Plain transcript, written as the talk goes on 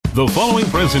The following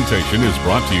presentation is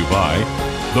brought to you by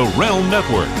the Realm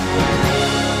Network.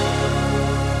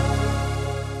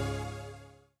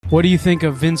 What do you think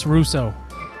of Vince Russo?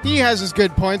 He has his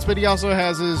good points, but he also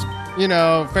has his,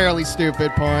 fairly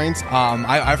stupid points.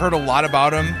 I've heard a lot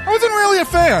about him. I wasn't really a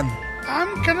fan.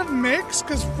 I'm kind of mixed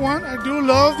because, one, I do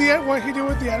love what he did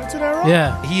with the Attitude Era.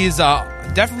 Yeah. He is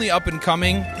definitely up and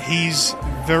coming. He's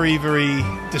very, very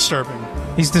disturbing.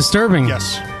 He's disturbing?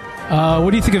 Yes.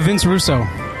 What do you think of Vince Russo?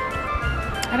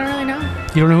 I don't really know.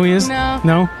 You don't know who he is? No.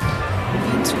 No?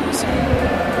 Vince Russo.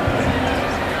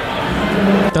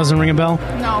 Doesn't ring a bell?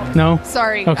 No. No?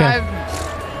 Sorry. Okay.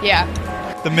 Yeah.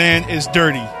 The man is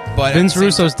dirty. But Vince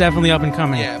Russo's definitely up and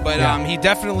coming. Yeah, but he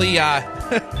definitely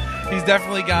he's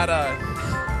definitely got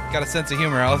a sense of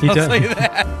humor. I'll say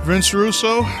that. Vince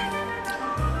Russo,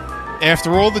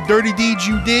 after all the dirty deeds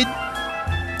you did,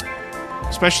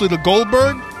 especially the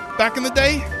Goldberg back in the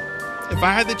day, if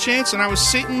I had the chance and I was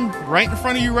sitting right in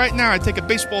front of you right now, I'd take a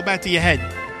baseball bat to your head.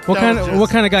 What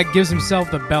kind of guy gives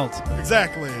himself the belt?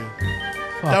 Exactly.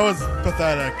 Fuck. That was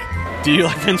pathetic. Do you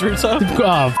like Vince Russo?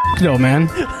 Oh, no, man.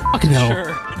 Fuck no.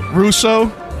 Sure. Russo,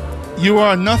 you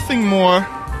are nothing more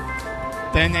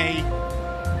than a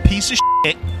piece of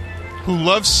shit who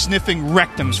loves sniffing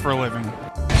rectums for a living.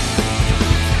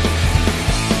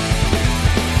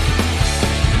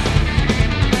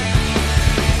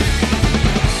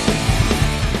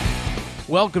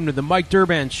 Welcome to the Mike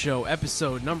Durband Show,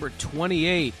 episode number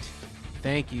 28.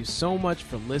 Thank you so much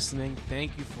for listening.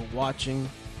 Thank you for watching.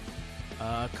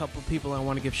 A couple of people I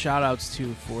want to give shout-outs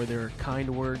to for their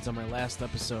kind words on my last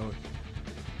episode.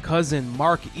 Cousin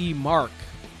Mark E. Mark,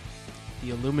 The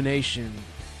Illumination,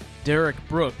 Derek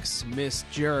Brooks, Miss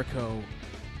Jericho,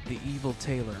 The Evil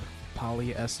Taylor,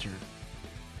 Polyester,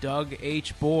 Doug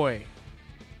H. Boy,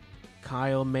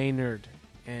 Kyle Maynard,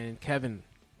 and Kevin.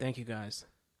 Thank you, guys.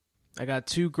 I got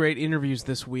two great interviews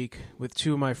this week with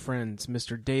two of my friends,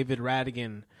 Mr. David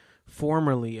Radigan,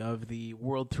 formerly of the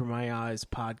World Through My Eyes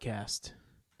podcast,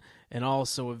 and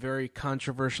also a very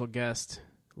controversial guest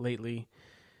lately.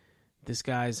 This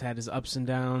guy's had his ups and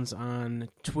downs on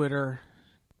Twitter,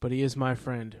 but he is my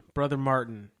friend, Brother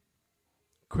Martin,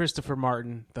 Christopher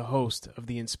Martin, the host of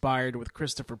the Inspired with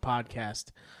Christopher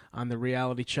podcast on the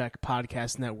Reality Check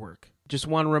Podcast Network. Just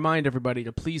want to remind everybody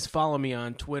to please follow me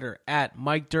on Twitter at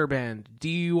Mike Durband,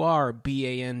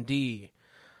 D-U-R-B-A-N-D,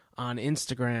 on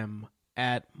Instagram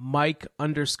at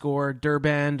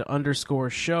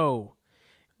Mike_Durband_show.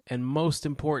 And most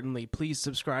importantly, please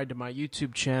subscribe to my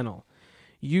YouTube channel,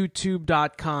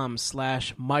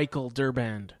 youtube.com/Michael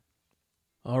Durband.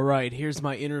 All right, here's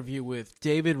my interview with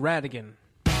David Radigan.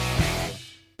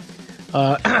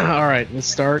 All right, let's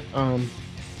start.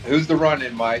 Who's the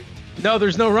run-in, Mike? No,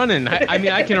 there's no running. I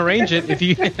mean, I can arrange it if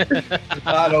you...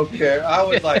 I don't care.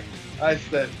 I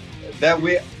said,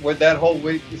 that whole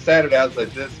week, Saturday, I was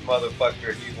like, this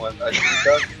motherfucker, he wants...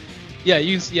 Yeah,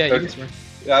 you can swear.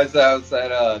 I said,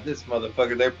 this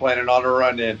motherfucker, they're planning on a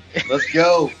run-in. Let's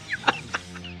go.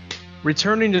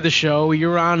 Returning to the show,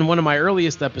 you're on one of my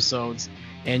earliest episodes,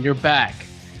 and you're back.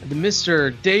 The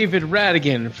Mr. David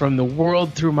Radigan from the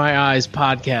World Through My Eyes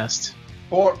podcast.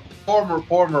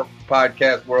 Former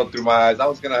podcast, World Through My Eyes. I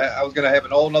was gonna have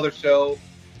an old other show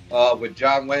with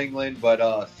John Wangland,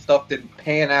 but stuff didn't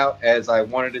pan out as I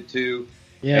wanted it to.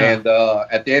 Yeah. And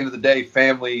at the end of the day,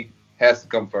 family has to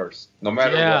come first, no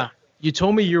matter what. You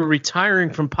told me you were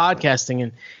retiring from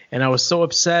podcasting, and I was so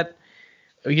upset.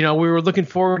 You know, we were looking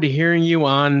forward to hearing you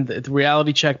on the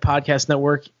Reality Check Podcast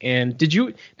Network. And did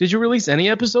you release any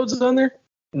episodes on there?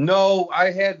 No,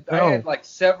 I had like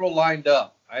several lined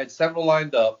up.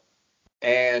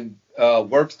 And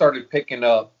work started picking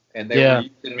up, and they were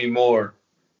using me more.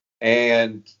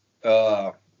 And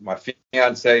my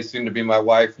fiance, soon to be my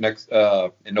wife, next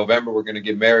in November, we're going to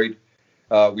get married.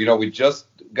 We just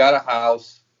got a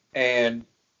house, and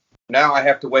now I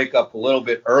have to wake up a little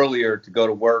bit earlier to go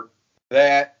to work.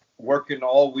 Working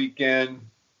all weekend,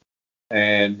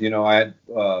 and I had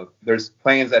there's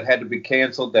plans that had to be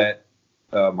canceled that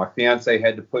my fiance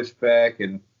had to push back,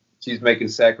 and she's making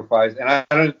sacrifice, and I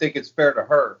don't think it's fair to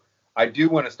her. I do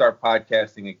want to start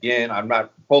podcasting again. I'm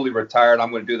not fully retired. I'm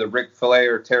going to do the Ric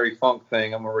Flair, Terry Funk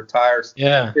thing. I'm going to retire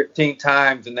 15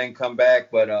 times and then come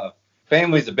back. But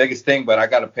family's the biggest thing, but I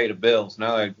got to pay the bills.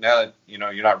 Now that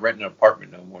you're not renting an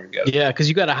apartment no more. Because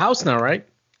you got a house now, right?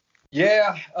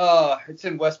 Yeah, it's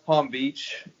in West Palm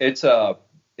Beach. It's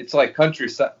like country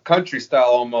style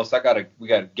almost. We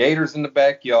got gators in the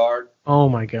backyard. Oh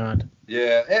my God.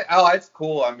 Yeah, it's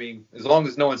cool. I mean, as long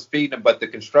as no one's feeding them. But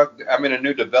I'm in a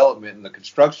new development, and the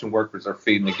construction workers are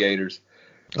feeding the gators.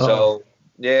 So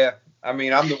yeah, I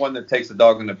mean, I'm the one that takes the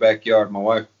dog in the backyard.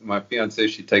 My fiance,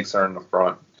 she takes her in the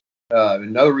front.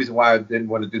 Another reason why I didn't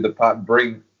want to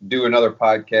do do another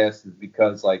podcast is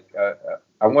because like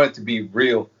I want it to be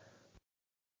real.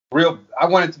 I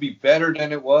want it to be better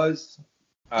than it was.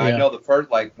 I know the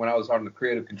first, like when I was on the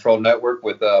Creative Control Network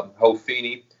with Ho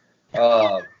Feeney,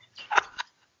 I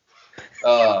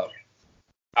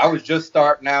was just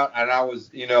starting out, and I was,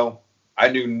 I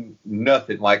knew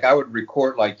nothing. Like I would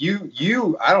record, like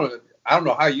you. I don't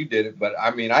know how you did it, but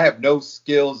I mean, I have no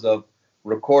skills of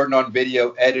recording on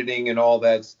video, editing, and all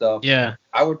that stuff. Yeah,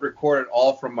 I would record it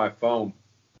all from my phone,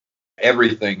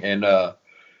 everything, and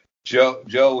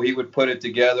Joe, he would put it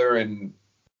together and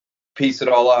piece it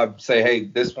all up, say, hey,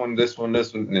 this one,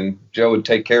 and Joe would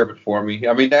take care of it for me.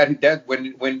 I mean, that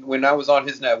when I was on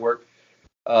his network,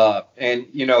 and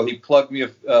he plugged me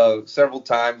several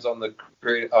times on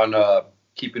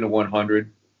Keeping It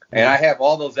 100, and I have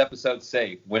all those episodes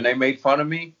saved when they made fun of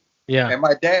me. Yeah. And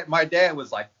my dad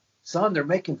was like, son, they're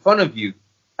making fun of you.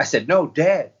 I said, no,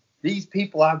 Dad, these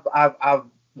people I've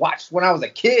watched when I was a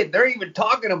kid, they're even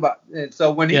talking about it. And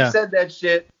so when he said that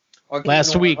shit on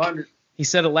last week, 100, he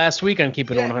said it last week on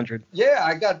Keep It 100. Yeah,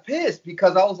 I got pissed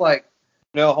because I was like,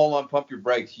 no, hold on, pump your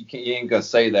brakes. You ain't gonna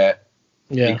say that.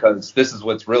 Yeah. Because this is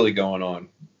what's really going on.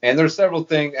 And there's several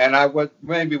things, and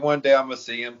maybe one day I'm gonna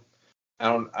see him.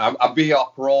 I'll be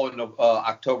off parole in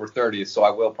October 30th, so I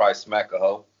will probably smack a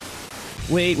hoe.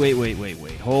 Wait.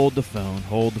 Hold the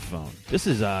phone. This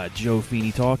is Joe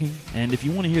Feeney talking, and if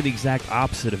you want to hear the exact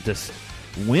opposite of this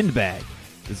windbag,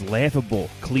 this laughable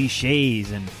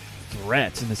cliches and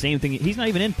threats and the same thing, he's not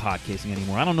even in podcasting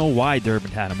anymore. I don't know why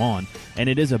Durbin had him on, and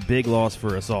it is a big loss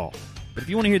for us all. But if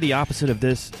you want to hear the opposite of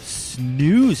this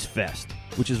snooze fest,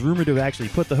 which is rumored to have actually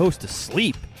put the host to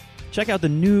sleep, check out the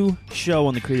new show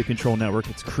on the Creative Control Network.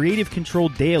 It's Creative Control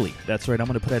Daily. That's right, I'm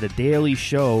going to put out a daily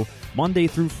show Monday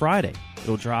through Friday.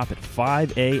 It'll drop at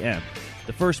 5 a.m.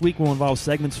 The first week will involve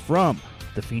segments from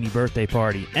the Feeney Birthday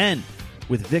Party and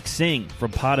with Vic Singh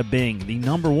from Pada Bing, the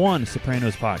 #1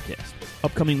 Sopranos podcast.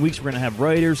 Upcoming weeks, we're going to have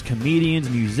writers, comedians,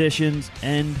 musicians,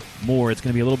 and more. It's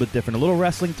going to be a little bit different. A little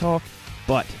wrestling talk,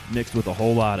 but mixed with a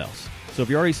whole lot else. So if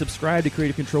you're already subscribed to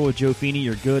Creative Control with Joe Feeney,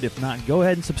 you're good. If not, go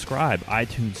ahead and subscribe.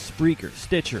 iTunes, Spreaker,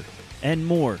 Stitcher, and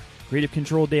more. Creative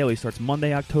Control Daily starts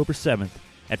Monday, October 7th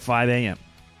at 5 a.m.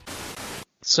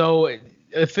 So,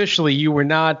 officially, you were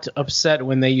not upset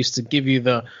when they used to give you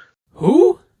the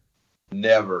who?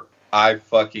 Never. I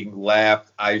fucking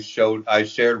laughed. I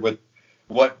shared with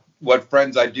what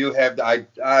friends I do have. I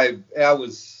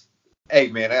was, hey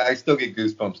man, I still get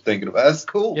goosebumps thinking about it. That's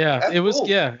cool. Yeah, That's it was. cool.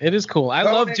 Yeah, it is cool. I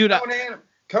love, dude.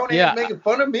 Conan making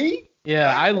fun of me.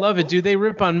 Yeah, I love it, dude. They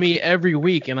rip on me every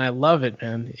week, and I love it,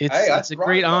 man. It's a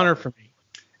great honor for me.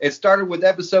 It started with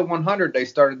episode 100. They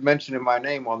started mentioning my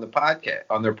name on their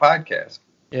podcast.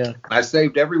 Yeah. I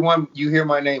saved every one you hear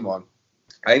my name on.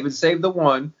 I even saved the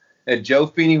one that Joe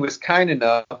Feeney was kind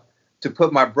enough to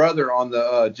put my brother on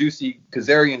the Juicy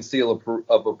Kazarian seal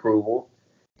of approval.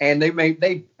 And they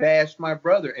bashed my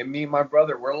brother, and me and my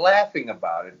brother were laughing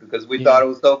about it because we thought it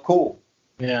was so cool.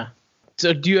 Yeah.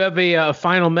 So do you have a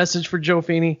final message for Joe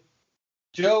Feeney?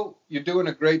 Joe, you're doing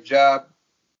a great job.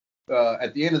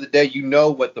 At the end of the day, you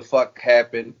know what the fuck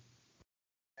happened,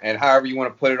 and however you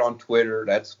want to put it on Twitter,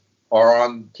 or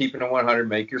on Keeping It 100,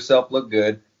 make yourself look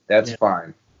good. That's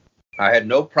fine. I had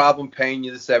no problem paying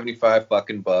you the 75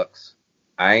 fucking bucks.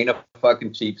 I ain't a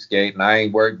fucking cheapskate, and I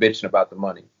ain't worried bitching about the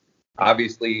money.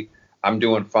 Obviously, I'm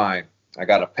doing fine. I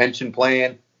got a pension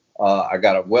plan. I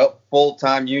got a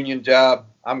full-time union job.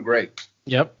 I'm great.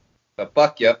 Yep. But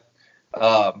fuck you.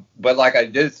 But like I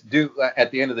just do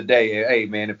at the end of the day, hey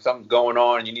man, if something's going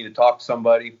on and you need to talk to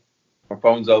somebody, my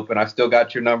phone's open. I still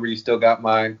got your number. You still got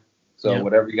mine. So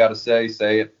whatever you got to say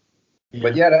it. Yeah.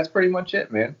 But yeah, that's pretty much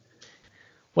it, man.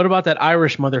 What about that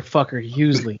Irish motherfucker,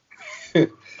 Hughesley?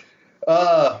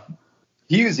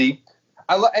 Husey.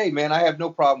 Hey man, I have no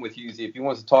problem with Husey. If he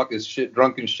wants to talk his shit,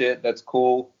 drunken shit, that's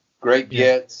cool. Great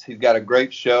gets. He's got a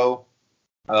great show.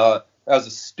 That was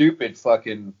a stupid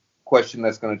fucking question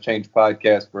that's going to change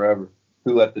podcast forever.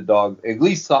 Who let the dog? At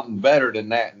least something better than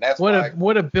that. And that's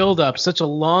what a build up, such a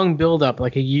long build up,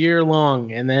 like a year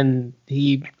long, and then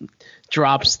he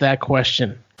drops that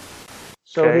question.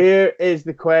 So here is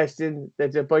the question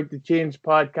that's about to change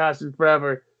podcasting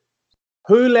forever.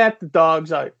 Who let the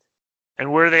dogs out?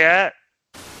 And where are they at?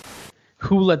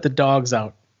 Who let the dogs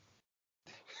out?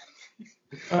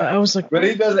 I was like, but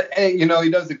he does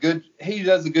a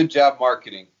good job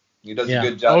marketing. He does a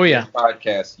good job doing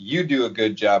podcasts. You do a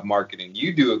good job marketing.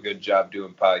 You do a good job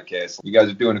doing podcasts. You guys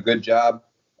are doing a good job.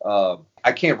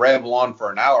 I can't ramble on for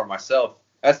an hour myself.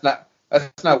 That's not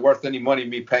That's not worth any money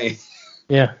me paying.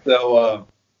 Yeah. So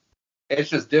it's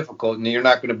just difficult, and you're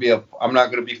not going to be I'm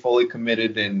not going to be fully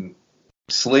committed and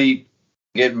sleep,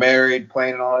 get married,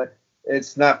 playing and all that.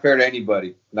 It's not fair to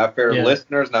anybody. Not fair to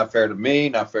listeners. Not fair to me.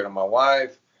 Not fair to my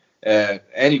wife.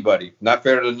 Anybody. Not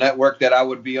fair to the network that I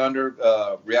would be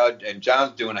under. Reality. And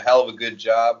John's doing a hell of a good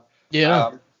job.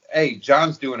 Yeah. Hey,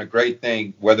 John's doing a great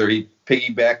thing. Whether he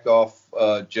piggybacked off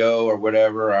Joe or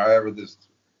whatever, or however this.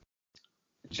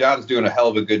 John's doing a hell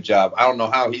of a good job. I don't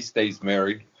know how he stays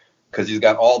married because he's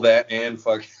got all that and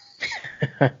fuck.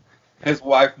 His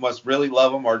wife must really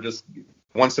love him or just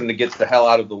wants him to get the hell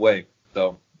out of the way.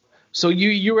 So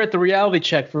you were at the reality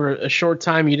check for a short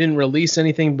time. You didn't release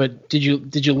anything, but did you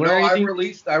learn anything? I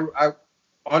released. I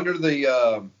under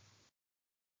the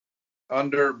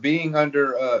under being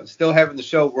under still having the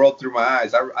show roll through my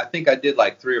eyes. I think I did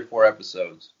like 3 or 4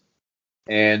 episodes,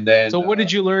 and then. So what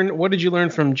did you learn? What did you learn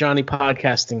from Johnny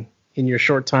podcasting in your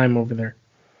short time over there?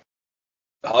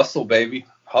 Hustle, baby,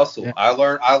 hustle. Yeah.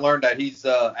 I learned that he's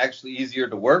actually easier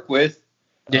to work with.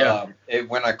 Yeah.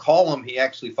 When I call him, he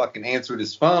actually fucking answered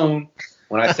his phone.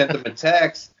 When I sent him a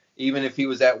text, even if he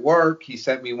was at work, he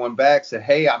sent me one back, said,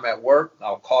 "Hey, I'm at work.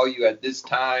 I'll call you at this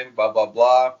time, blah, blah,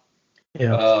 blah."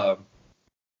 Yeah.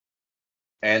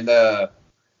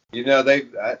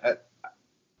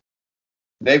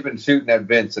 They've been shooting at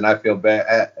Vince, and I feel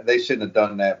bad. They shouldn't have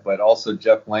done that, but also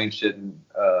Jeff Lane shouldn't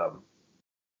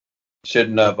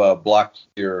have blocked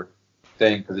your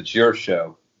thing because it's your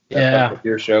show. Yeah.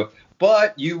 Your show.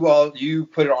 But you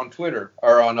put it on Twitter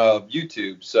or on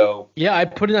YouTube, so yeah, I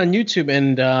put it on YouTube,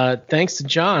 and thanks to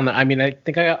John, I mean, I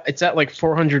think it's at like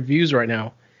 400 views right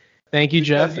now. Thank you,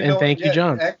 Jeff, and thank you,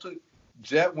 John. Actually,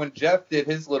 when Jeff did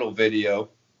his little video,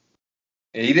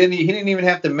 and he didn't even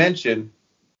have to mention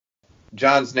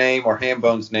John's name or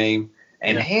Hambone's name.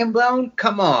 And Hambone,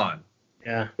 come on,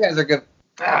 yeah, you guys are good.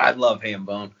 I love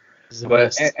Hambone.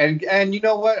 But and you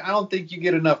know what? I don't think you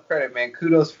get enough credit, man.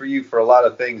 Kudos for you for a lot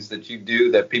of things that you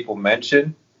do that people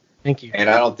mention. Thank you. And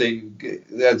I don't think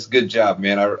that's a good job,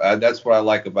 man. That's what I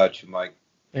like about you, Mike.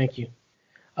 Thank you.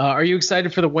 Are you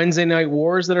excited for the Wednesday Night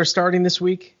Wars that are starting this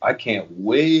week? I can't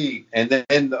wait. And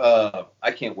then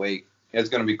I can't wait. It's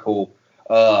going to be cool.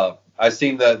 I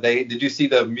seen did you see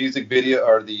the music video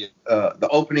or the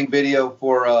opening video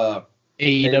for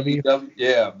AEW?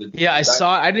 Yeah. I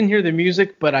saw. I didn't hear the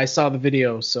music, but I saw the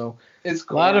video. So it's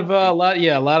cool. a lot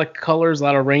of colors, a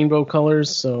lot of rainbow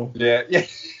colors. So yeah.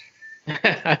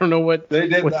 I don't know what they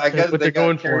did. I guess what they're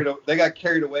going for. They got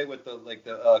carried away with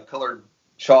the colored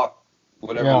chalk,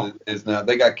 whatever it is now.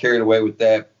 They got carried away with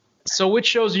that. So which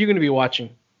shows are you going to be watching?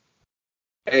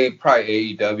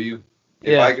 Probably AEW.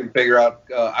 If I can figure out,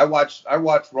 I watched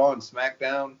Raw and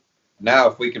SmackDown. Now,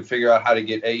 if we can figure out how to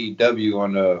get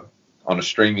AEW on a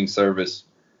streaming service,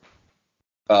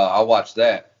 I'll watch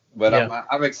that. But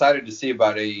I'm excited to see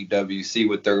about AEW, see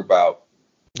what they're about.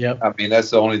 Yep. I mean, that's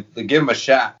the only give them a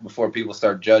shot before people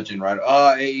start judging. Right?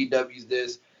 AEW's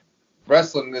this.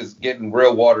 Wrestling is getting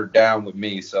real watered down with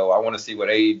me, so I want to see what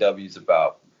AEW's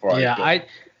about.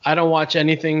 I don't watch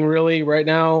anything really right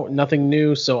now, nothing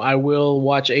new. So I will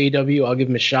watch AEW. I'll give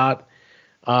them a shot.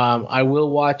 I will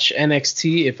watch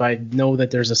NXT if I know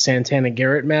that there's a Santana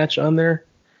Garrett match on there.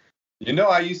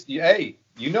 I used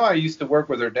to work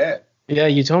with her dad. Yeah,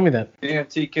 you told me that.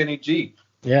 TNT Kenny G.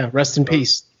 Yeah, rest in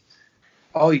peace.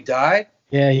 Oh, he died?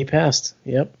 Yeah, he passed.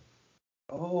 Yep.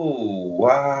 Oh,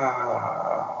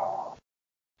 wow.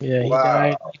 Yeah, he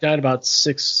died about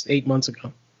 6-8 months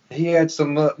ago. He had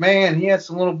some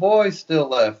little boys still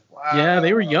left. Wow. Yeah,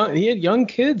 they were young. He had young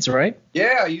kids, right?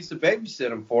 Yeah, I used to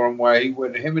babysit him for him where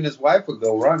him and his wife would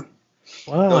go run.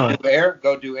 Wow.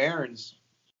 Go do errands.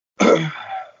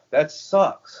 That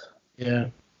sucks. Yeah.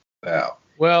 Wow.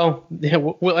 Well, yeah,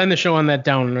 we'll end the show on that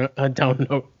down note.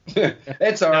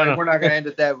 It's all right. No. We're not gonna end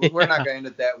it that way. We're not gonna end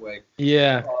it that way.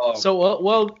 Yeah.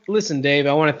 So, listen, Dave.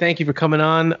 I want to thank you for coming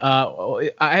on.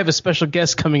 I have a special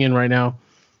guest coming in right now.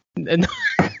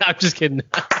 I'm just kidding.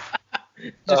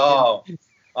 Kidding. I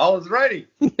was ready.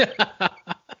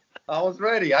 I was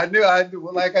ready. I knew.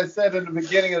 Like I said in the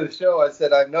beginning of the show, I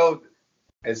said I know.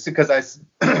 It's because I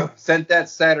sent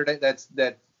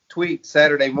that tweet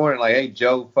Saturday morning, like, "Hey,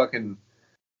 Joe, fucking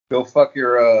go fuck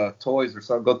your toys or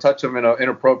something. Go touch them in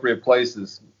inappropriate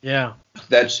places." Yeah.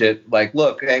 That shit. Like,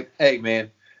 look, hey,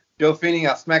 man, Joe Feeney,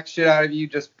 I'll smack the shit out of you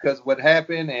just because of what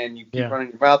happened, and you keep running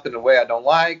your mouth in a way I don't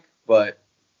like. But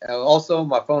also,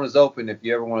 my phone is open if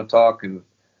you ever want to talk. And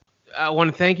I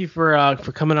want to thank you for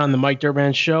coming on the Mike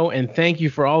Durban Show, and thank you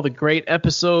for all the great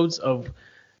episodes of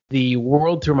the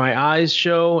World Through My Eyes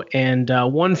show. And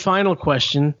one final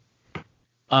question.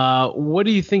 What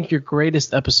do you think your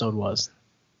greatest episode was?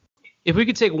 If we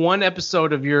could take one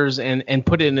episode of yours and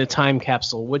put it in a time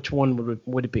capsule, which one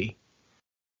would it be?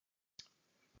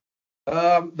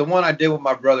 The one I did with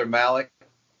my brother Malik.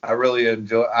 I really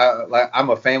enjoy. I'm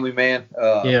a family man.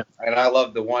 And I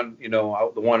love the one,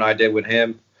 the one I did with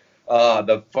him.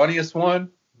 The funniest one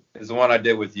is the one I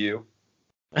did with you.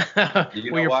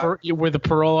 Where the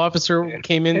parole officer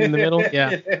came in the middle.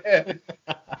 Yeah.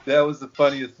 That was the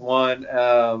funniest one.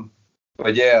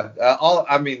 But yeah,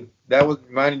 that was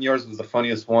mine and yours was the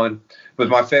funniest one. But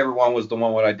my favorite one was the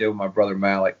one what I did with my brother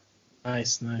Malik.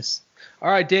 Nice. All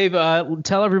right, Dave.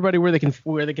 Tell everybody where they can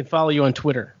follow you on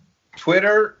Twitter.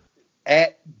 Twitter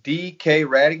at DK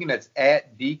Radigan. That's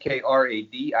at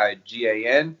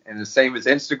DKRADIGAN, and the same as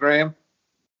Instagram.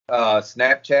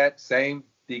 Snapchat, same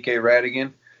DK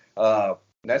Radigan.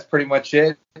 That's pretty much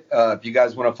it. If you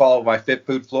guys want to follow my Fit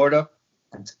Food Florida,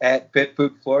 it's at Fit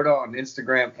Food Florida on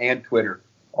Instagram and Twitter.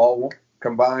 All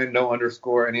combined, no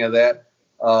underscore, any of that.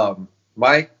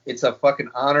 Mike, it's a fucking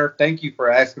honor. Thank you for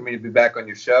asking me to be back on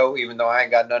your show, even though I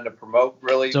ain't got nothing to promote,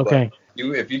 really. It's okay.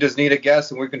 But if you just need a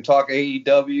guest and we can talk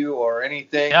AEW or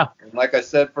anything, yeah. And like I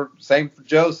said, same for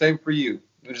Joe, same for you.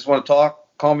 You just want to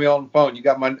talk, call me on the phone. Do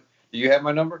you have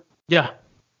my number? Yeah.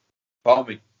 Call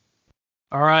me.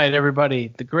 All right,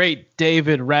 everybody. The great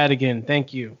David Radigan.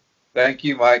 Thank you. Thank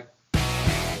you, Mike.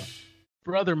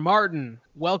 Brother Martin,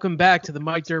 welcome back to the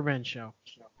Mike Durbin Show.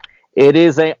 It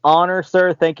is an honor,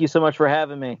 sir. Thank you so much for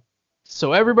having me.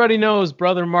 So everybody knows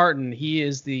Brother Martin. He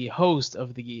is the host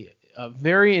of the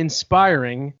very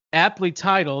inspiring, aptly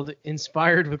titled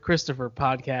Inspired with Christopher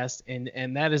podcast,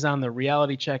 and that is on the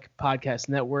Reality Check Podcast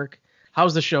Network.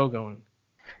 How's the show going?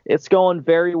 It's going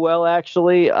very well,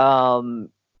 actually.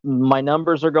 My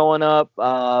numbers are going up.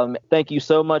 Thank you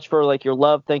so much for your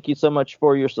love. Thank you so much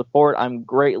for your support. I'm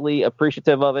greatly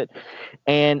appreciative of it.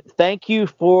 And thank you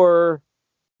for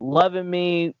loving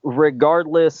me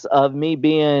regardless of me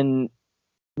being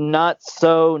not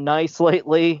so nice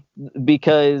lately,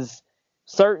 because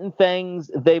certain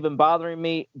things, they've been bothering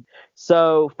me.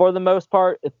 So for the most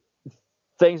part,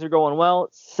 things are going well.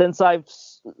 Since I've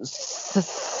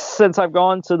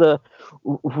gone to the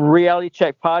Reality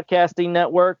Check Podcasting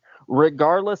Network,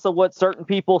 regardless of what certain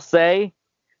people say,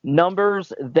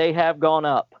 numbers, they have gone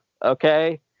up.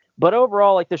 Okay. But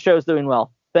overall, the show's doing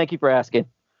well. Thank you for asking.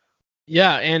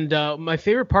 Yeah, and my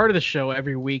favorite part of the show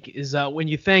every week is when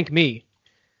you thank me.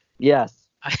 Yes.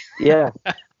 Yeah.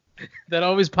 That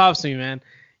always pops me, man.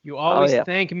 You always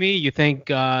thank me. You thank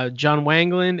John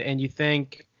Wangland, and you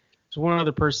thank one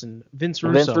other person, Vince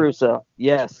Russo. Vince Russo.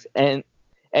 Yes. And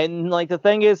the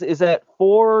thing is that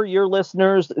for your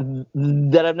listeners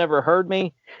that have never heard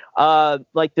me,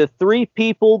 the three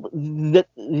people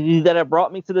that have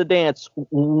brought me to the dance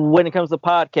when it comes to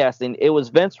podcasting, it was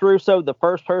Vince Russo, the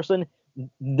first person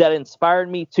that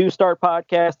inspired me to start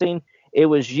podcasting. It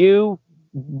was you,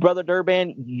 Brother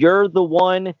Durbin. You're the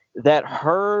one that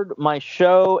heard my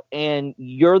show, and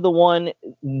you're the one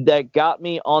that got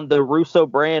me on the Russo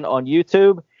brand on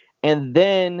YouTube. And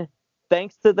then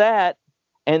thanks to that,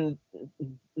 and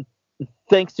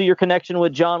thanks to your connection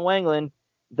with John Wangland,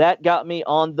 that got me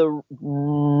on the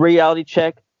Reality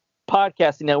Check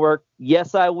Podcasting Network.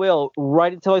 Yes, I will,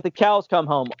 right until the cows come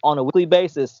home, on a weekly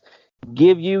basis,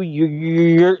 give you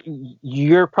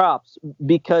your props,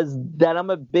 because that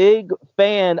I'm a big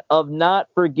fan of not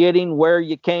forgetting where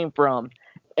you came from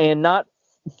and not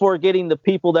forgetting the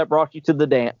people that brought you to the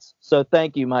dance. So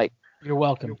thank you, Mike. You're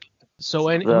welcome. So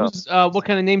what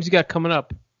kind of names you got coming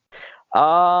up?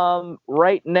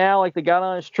 Right now, the God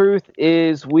Honest Truth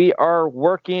is, we are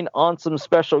working on some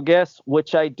special guests,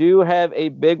 which I do have a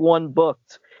big one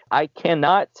booked. I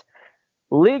cannot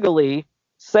legally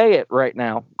say it right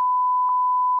now.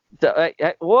 I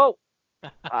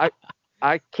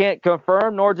can't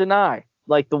confirm nor deny.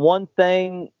 The one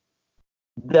thing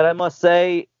that I must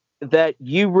say that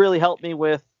you really helped me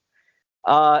with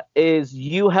is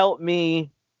you helped me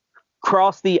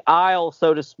cross the aisle,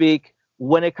 so to speak,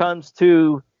 when it comes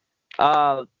to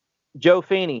Joe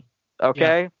Feeney,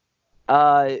 okay?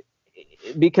 Yeah.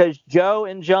 Because Joe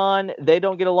and John, they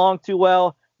don't get along too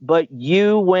well, but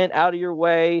you went out of your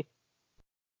way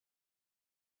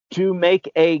to make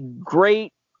a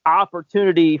great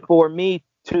opportunity for me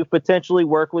to potentially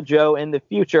work with Joe in the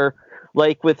future,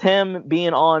 with him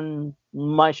being on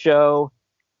my show,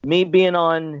 me being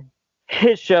on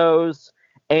his shows,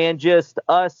 and just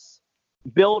us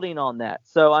building on that.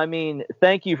 So,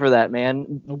 thank you for that,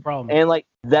 man. No problem. And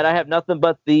that, I have nothing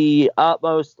but the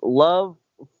utmost love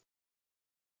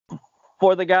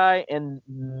for the guy, and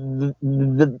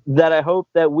that I hope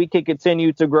that we can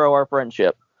continue to grow our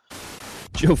friendship.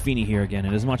 Joe Feeney here again,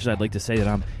 and as much as I'd like to say that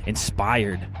I'm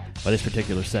inspired by this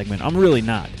particular segment, I'm really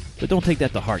not. But don't take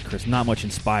that to heart, Chris. Not much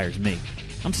inspires me.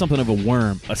 I'm something of a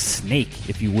worm, a snake,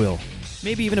 if you will.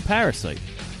 Maybe even a parasite.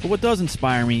 But what does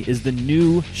inspire me is the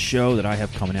new show that I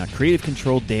have coming out, Creative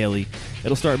Control Daily.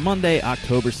 It'll start Monday,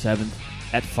 October 7th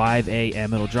at 5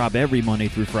 a.m. It'll drop every Monday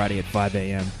through Friday at 5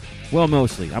 a.m. Well,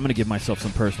 mostly. I'm going to give myself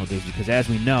some personal days because, as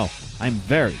we know, I'm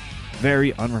very,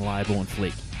 very unreliable and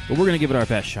flaky. But we're going to give it our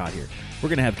best shot here. We're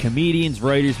going to have comedians,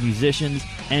 writers, musicians,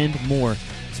 and more.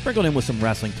 Sprinkled in with some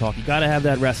wrestling talk. You got to have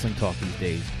that wrestling talk these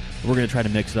days. But we're going to try to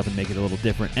mix it up and make it a little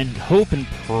different and hope and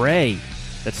pray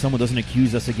that someone doesn't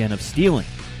accuse us again of stealing.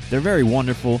 They're very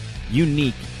wonderful,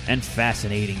 unique, and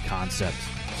fascinating concepts.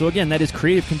 So again, that is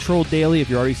Creative Control Daily. If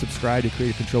you're already subscribed to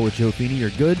Creative Control with Joe Feeney, you're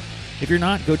good. If you're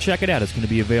not, go check it out. It's going to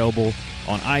be available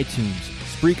on iTunes,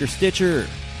 Spreaker, Stitcher,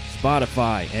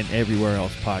 Spotify, and everywhere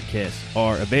else podcasts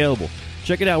are available.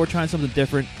 Check it out. We're trying something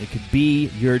different. It could be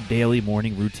your daily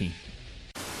morning routine.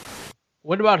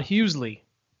 What about Hughley?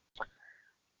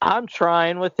 I'm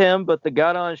trying with him, but the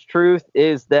God honest truth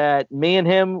is that me and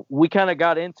him, we kind of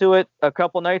got into it a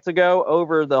couple nights ago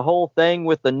over the whole thing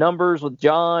with the numbers with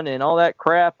John and all that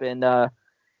crap, and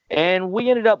we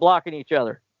ended up blocking each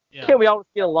other. Yeah. Can't we always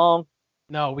get along?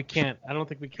 No, we can't. I don't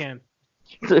think we can.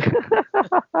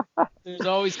 There's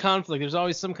always conflict. There's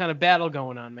always some kind of battle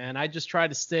going on, man. I just try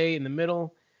to stay in the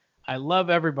middle. I love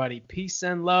everybody. Peace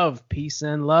and love. Peace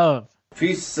and love.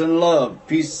 Peace and love.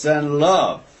 Peace and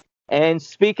love. And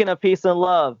speaking of peace and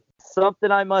love,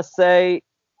 something I must say,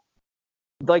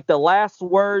 like the last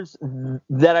words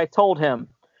that I told him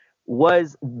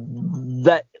was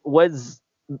that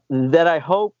I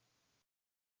hope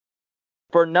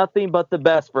for nothing but the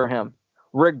best for him.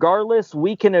 Regardless,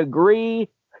 we can agree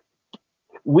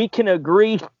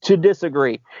to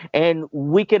disagree, and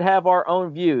we could have our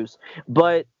own views,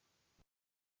 but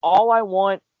all I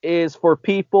want is for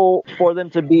them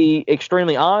to be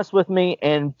extremely honest with me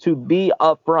and to be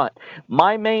upfront.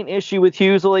 My main issue with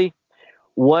Hughley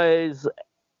was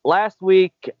last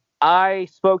week I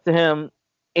spoke to him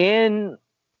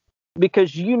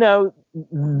because you know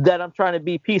that I'm trying to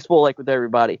be peaceful like with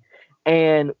everybody.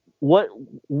 And what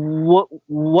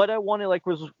I wanted like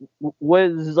was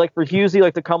like for Hughley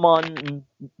like to come on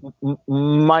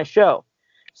my show.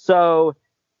 So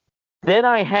then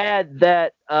I had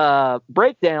that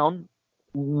breakdown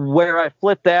where I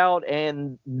flipped out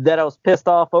and that I was pissed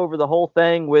off over the whole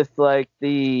thing with like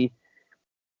me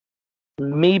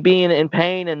being in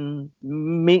pain and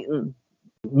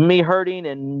me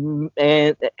hurting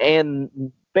and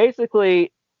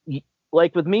basically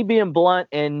like with me being blunt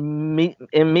and me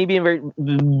being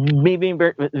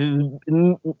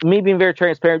very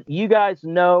transparent. You guys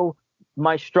know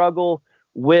my struggle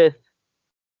with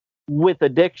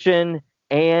addiction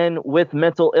and with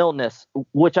mental illness,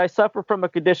 which I suffer from a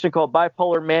condition called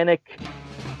bipolar manic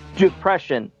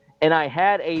depression. And I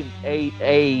had a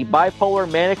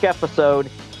bipolar manic episode,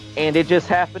 and it just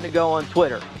happened to go on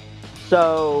Twitter.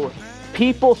 So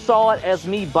people saw it as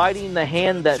me biting the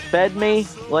hand that fed me,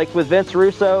 like with Vince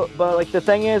Russo. But like the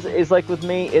thing is like with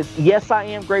me is, yes, I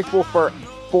am grateful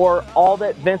for all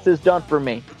that Vince has done for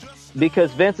me,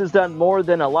 because Vince has done more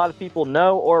than a lot of people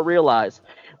know or realize.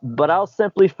 But I was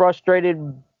simply frustrated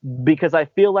because I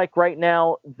feel like right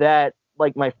now that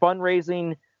like my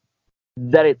fundraising,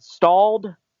 that it's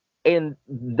stalled and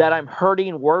that I'm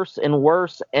hurting worse and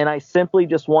worse, and I simply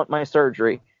just want my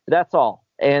surgery. That's all.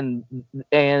 And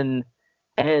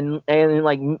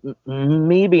like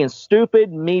me being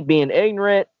stupid, me being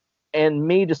ignorant, and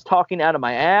me just talking out of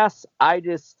my ass, I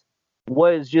just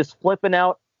was just flipping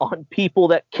out on people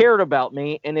that cared about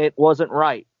me, and it wasn't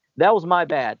right. That was my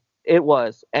bad. It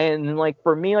was. And like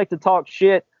for me, like to talk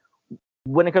shit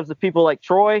when it comes to people like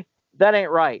Troy, that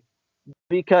ain't right.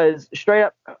 Because straight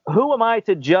up, who am I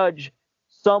to judge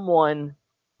someone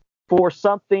for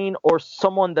something or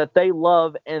someone that they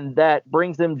love and that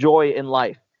brings them joy in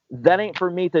life? That ain't for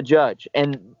me to judge.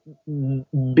 And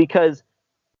because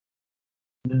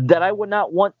that I would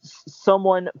not want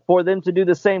someone for them to do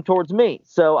the same towards me.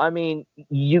 So, I mean,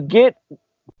 you get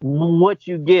what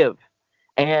you give.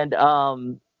 And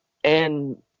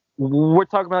we're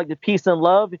talking about like the peace and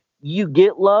love. You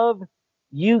get love.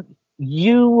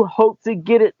 You hope to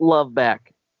get it love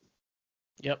back.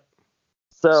 Yep.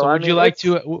 So would you like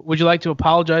to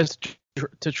apologize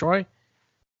to Troy?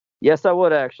 Yes, I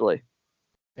would actually.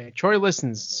 Okay, Troy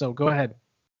listens, so go ahead.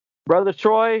 Brother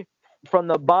Troy, from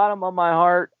the bottom of my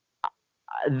heart,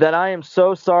 that I am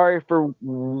so sorry for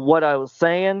what I was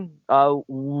saying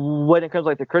when it comes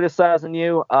like to criticizing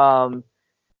you.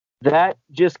 That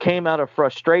just came out of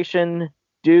frustration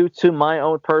due to my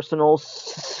own personal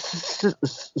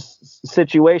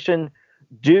situation,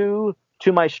 due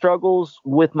to my struggles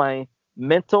with my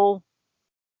mental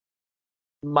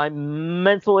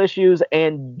issues,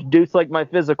 and due to like my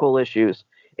physical issues.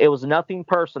 It was nothing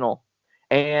personal.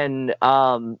 And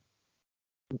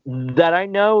that I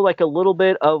know like a little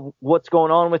bit of what's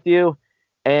going on with you,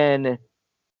 and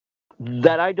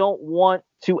that I don't want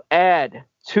to add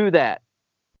to that,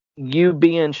 you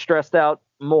being stressed out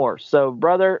more. So,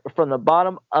 brother, from the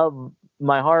bottom of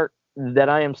my heart, that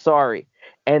I am sorry.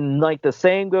 And like the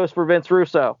same goes for Vince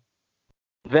Russo.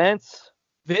 Vince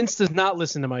does not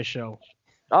listen to my show.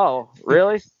 Oh,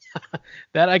 really?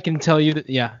 That I can tell you.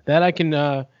 That I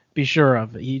can be sure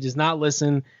of. He does not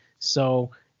listen.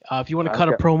 So if you want to cut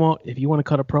a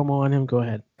promo on him, go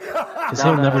ahead. Because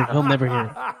he'll never hear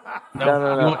it.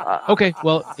 No. Okay,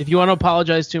 well, if you want to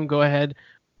apologize to him, go ahead.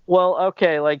 Well,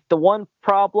 okay, like the one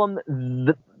problem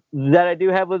that I do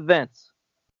have with Vince,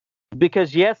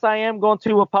 because yes, I am going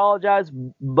to apologize,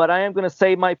 but I am going to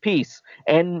say my piece.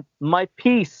 And my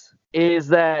piece is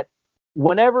that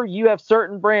whenever you have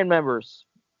certain brand members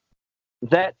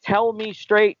that tell me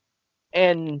straight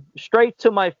to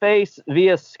my face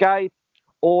via Skype,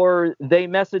 or they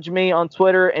message me on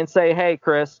Twitter and say, hey,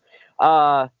 Chris,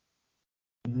 that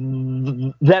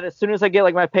as soon as I get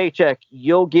like my paycheck,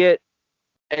 you'll get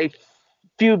a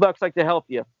few bucks like to help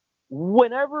you.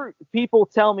 Whenever people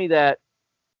tell me that,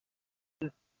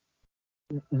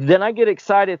 then I get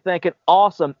excited thinking,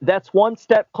 awesome, that's one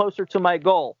step closer to my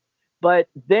goal. But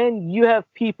then you have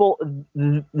people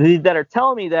that are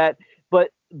telling me that,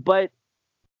 but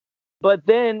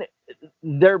then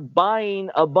they're buying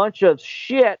a bunch of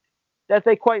shit that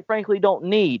they quite frankly don't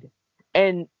need.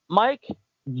 And Mike,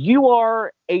 you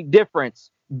are a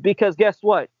difference, because guess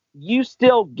what? You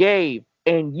still gave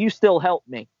and you still helped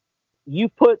me. You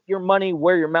put your money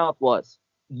where your mouth was.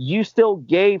 You still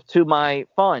gave to my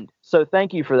fund. So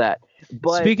thank you for that.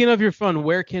 But speaking of your fund,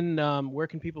 where can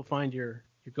people find your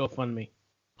GoFundMe?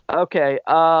 Okay.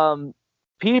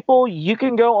 People, you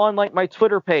can go on like my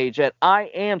Twitter page at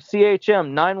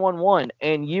IamCHM911,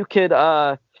 and you could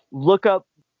look up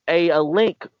a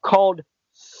link called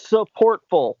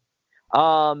Supportful.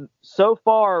 So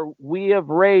far, we have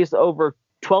raised over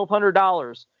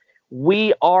 $1,200.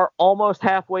 We are almost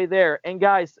halfway there. And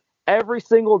guys, every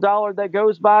single dollar that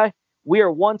goes by, we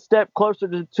are one step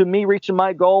closer to me reaching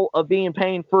my goal of being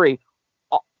pain-free.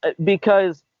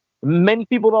 Because many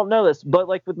people don't know this, but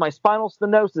like with my spinal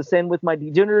stenosis and with my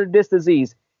degenerative disc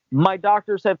disease, my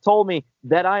doctors have told me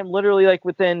that I'm literally like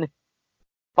within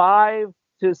 5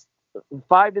 to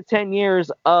 10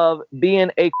 years of being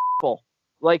a cripple,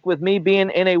 like with me being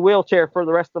in a wheelchair for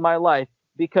the rest of my life,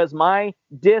 because my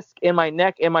disc in my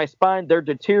neck and my spine, they're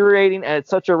deteriorating at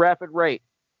such a rapid rate.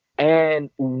 And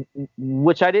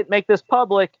which I didn't make this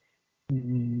public,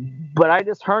 but I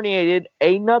just herniated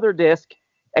another disc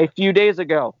a few days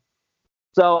ago.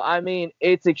 So, I mean,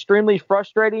 it's extremely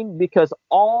frustrating, because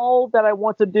all that I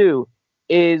want to do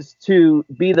is to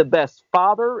be the best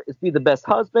father, is be the best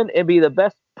husband, and be the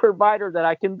best provider that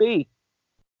I can be.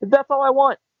 That's all I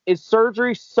want, is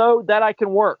surgery so that I can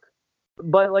work.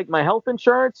 But like my health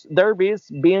insurance, they're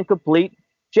being complete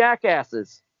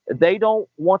jackasses. They don't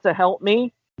want to help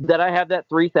me that I have that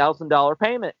 $3,000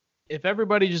 payment. If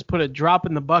everybody just put a drop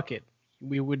in the bucket,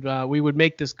 we would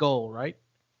make this goal, right?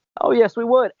 Oh, yes, we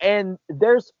would. And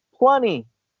there's plenty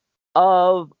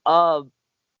of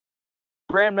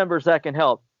brand members that can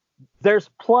help. There's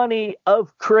plenty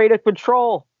of Creative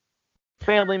Control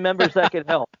family members that can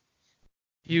help.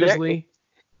 Usually.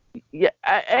 Yeah,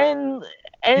 and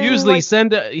usually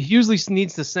like, usually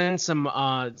needs to send some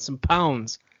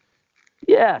pounds.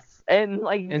 Yes, and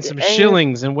some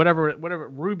shillings and whatever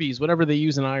rubies, whatever they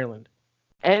use in Ireland.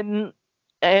 And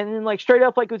like straight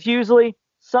up, like with Hughley,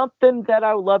 something that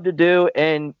I would love to do,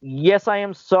 and yes, I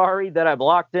am sorry that I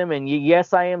blocked him, and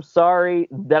yes, I am sorry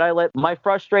that I let my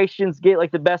frustrations get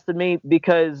like the best of me,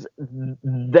 because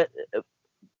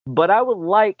but I would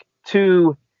like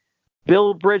to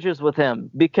build bridges with him,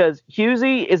 because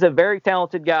Husey is a very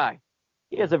talented guy.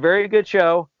 He has a very good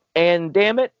show, and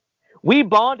damn it, we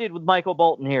bonded with Michael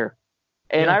Bolton here,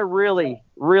 and I really,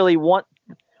 really want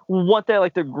that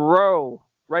like to grow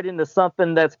right into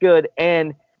something that's good.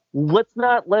 And let's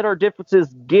not let our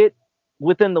differences get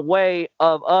within the way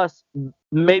of us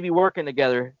maybe working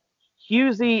together.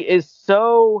 Husey is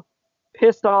so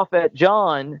pissed off at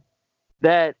John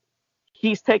that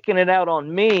he's taking it out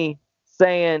on me,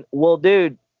 saying, well,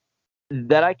 dude,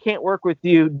 that I can't work with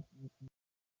you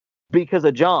because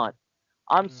of John.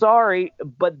 I'm sorry,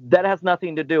 but that has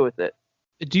nothing to do with it.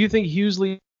 Do you think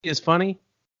Hughley is funny?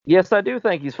 Yes, I do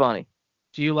think he's funny.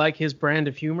 Do you like his brand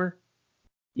of humor?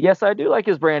 Yes, I do like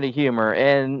his brand of humor,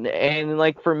 and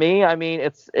like for me, I mean,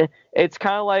 it's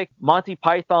kind of like Monty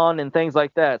Python and things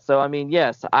like that. So I mean,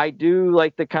 yes, I do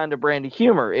like the kind of brand of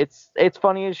humor. It's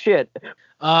funny as shit.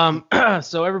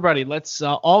 So everybody, let's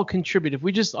all contribute. If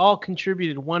we just all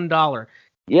contributed $1,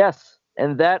 yes,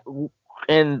 and that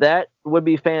would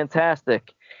be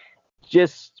fantastic.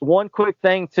 Just one quick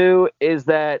thing too is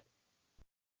that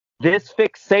this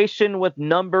fixation with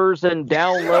numbers and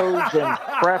downloads and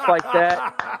crap like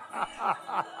that,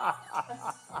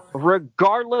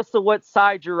 regardless of what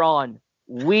side you're on,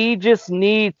 we just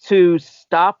need to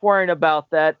stop worrying about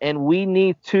that, and we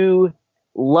need to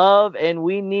love and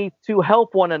we need to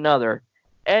help one another.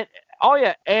 And oh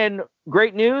yeah, and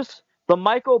great news, the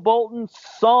Michael Bolton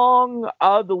Song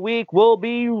of the Week will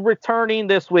be returning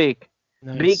this week.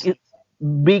 Nice.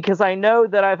 Because I know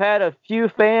that I've had a few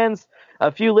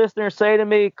listeners say to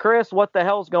me, Chris, what the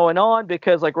hell's going on?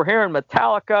 Because like we're hearing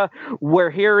Metallica, we're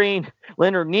hearing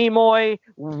Leonard Nimoy,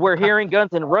 we're hearing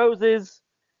Guns N' Roses,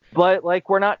 but like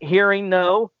we're not hearing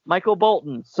Michael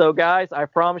Bolton. So guys, I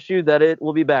promise you that it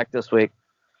will be back this week.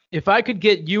 If I could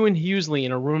get you and Hughley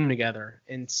in a room together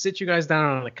and sit you guys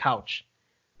down on the couch,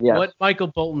 yes. What Michael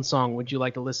Bolton song would you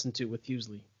like to listen to with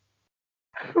Hughley?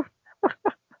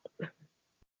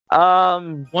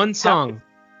 One song.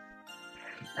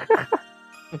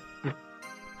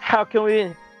 How can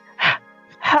we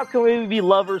be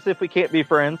lovers if we can't be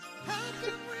friends?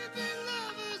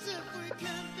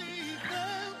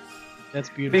 That's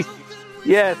beautiful.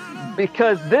 Yes,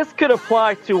 because this could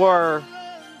apply to our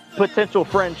potential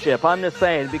friendship. I'm just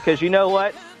saying, because you know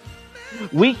what?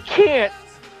 We can't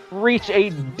reach a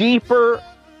deeper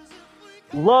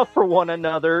love for one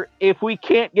another if we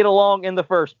can't get along in the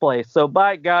first place. So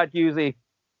by God, Husey,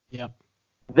 yep,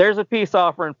 there's a peace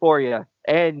offering for you.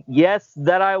 And yes,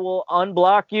 that I will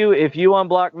unblock you if you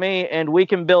unblock me, and we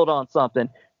can build on something.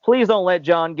 Please don't let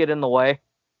John get in the way.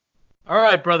 All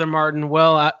right, Brother Martin.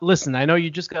 Well, listen, I know you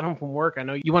just got home from work. I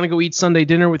know you want to go eat Sunday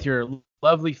dinner with your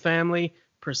lovely family,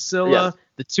 Priscilla, yes.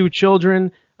 The 2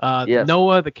 children, yes.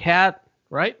 Noah, the cat,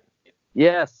 right?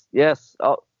 Yes.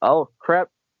 Oh, crap.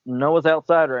 Noah's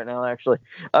outside right now, actually.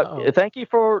 Thank you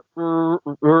for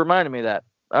reminding me of that.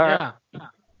 All right.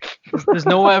 Does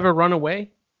Noah ever run away?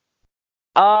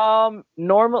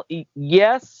 Normally,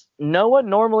 yes. Noah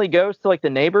normally goes to like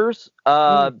the neighbors,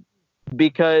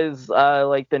 because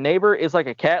like the neighbor is like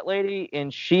a cat lady,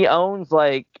 and she owns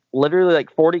like literally like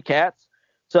 40 cats.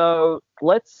 So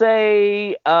let's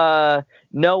say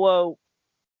Noah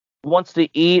wants to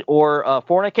eat or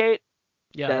fornicate.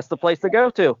 Yeah, that's the place to go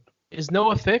to. Is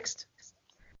Noah fixed?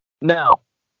 No.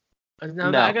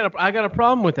 No. I got a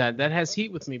problem with that. That has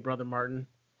heat with me, Brother Martin.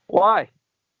 Why?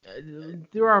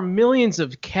 There are millions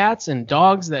of cats and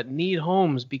dogs that need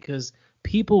homes because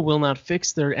people will not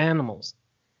fix their animals.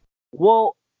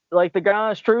 Well, like the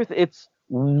honest truth, it's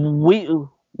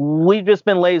we've just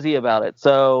been lazy about it.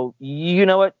 So you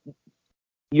know what?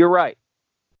 You're right.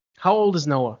 How old is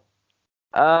Noah?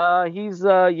 He's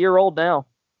a year old now.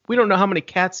 We don't know how many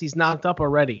cats he's knocked up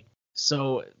already.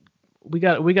 So we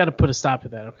got to put a stop to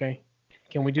that, okay?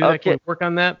 Can we do that? Okay. Can we work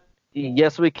on that?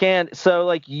 Yes, we can. So,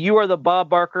 like, you are the Bob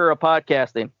Barker of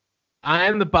podcasting. I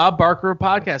am the Bob Barker of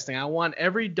podcasting. I want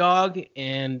every dog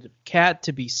and cat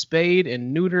to be spayed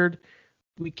and neutered.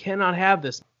 We cannot have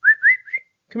this.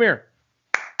 Come here.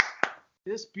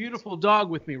 This beautiful dog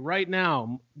with me right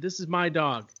now. This is my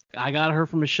dog. I got her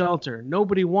from a shelter.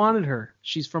 Nobody wanted her.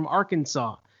 She's from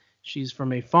Arkansas. She's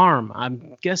from a farm.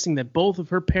 I'm guessing that both of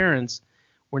her parents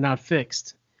were not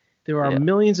fixed. There are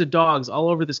millions of dogs all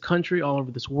over this country, all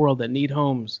over this world that need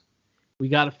homes. We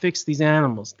got to fix these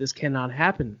animals. This cannot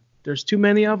happen. There's too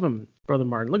many of them, Brother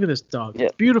Martin. Look at this dog. Yeah.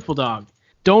 Beautiful dog.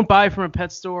 Don't buy from a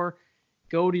pet store.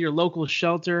 Go to your local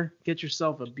shelter. Get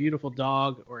yourself a beautiful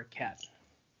dog or a cat.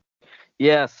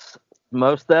 Yes,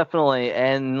 most definitely.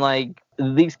 And like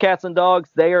these cats and dogs,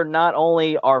 they are not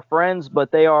only our friends,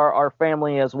 but they are our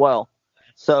family as well.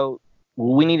 So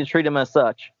we need to treat them as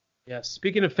such. Yes.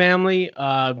 Speaking of family,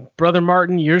 Brother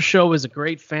Martin, your show is a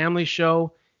great family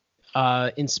show.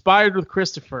 Inspired with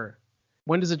Christopher.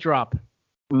 When does it drop?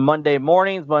 Monday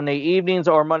mornings, Monday evenings,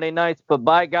 or Monday nights. But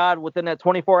by God, within that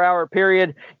 24-hour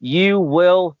period, you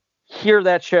will hear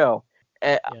that show.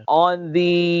 On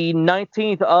the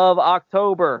 19th of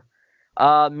October,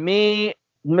 me,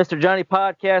 Mr. Johnny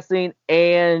Podcasting,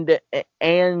 and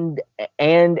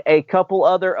a couple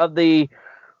other of the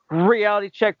Reality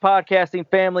Check Podcasting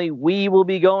family, we will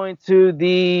be going to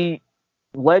the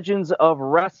Legends of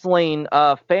Wrestling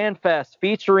Fan Fest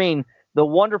featuring the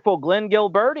wonderful Glenn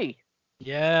Gilberti.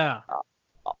 Yeah.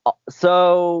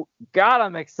 So, God,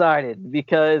 I'm excited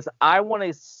because I want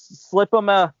to slip him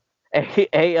a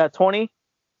 20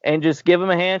 and just give him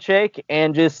a handshake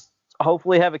and just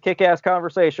hopefully have a kick-ass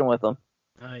conversation with him.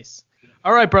 Nice.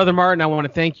 All right, Brother Martin, I want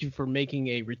to thank you for making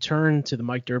a return to the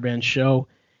Mike Durban Show.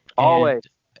 And always.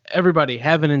 Everybody,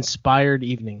 have an inspired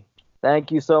evening.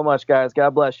 Thank you so much, guys.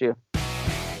 God bless you.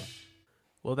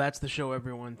 Well, that's the show,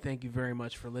 everyone. Thank you very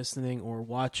much for listening or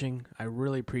watching. I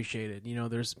really appreciate it. You know,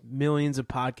 there's millions of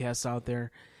podcasts out there,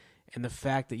 and the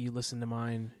fact that you listen to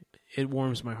mine, it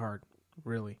warms my heart,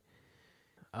 really.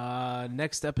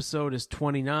 Next episode is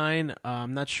 29.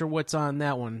 I'm not sure what's on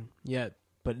that one yet,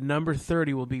 but number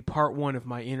 30 will be part 1 of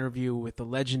my interview with the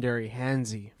legendary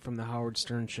Hansy from the Howard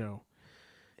Stern Show.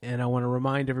 And I want to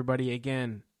remind everybody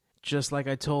again, just like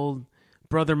I told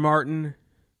Brother Martin,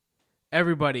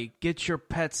 everybody, get your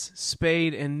pets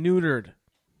spayed and neutered.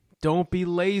 Don't be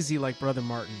lazy like Brother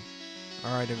Martin.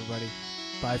 All right, everybody.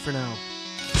 Bye for now.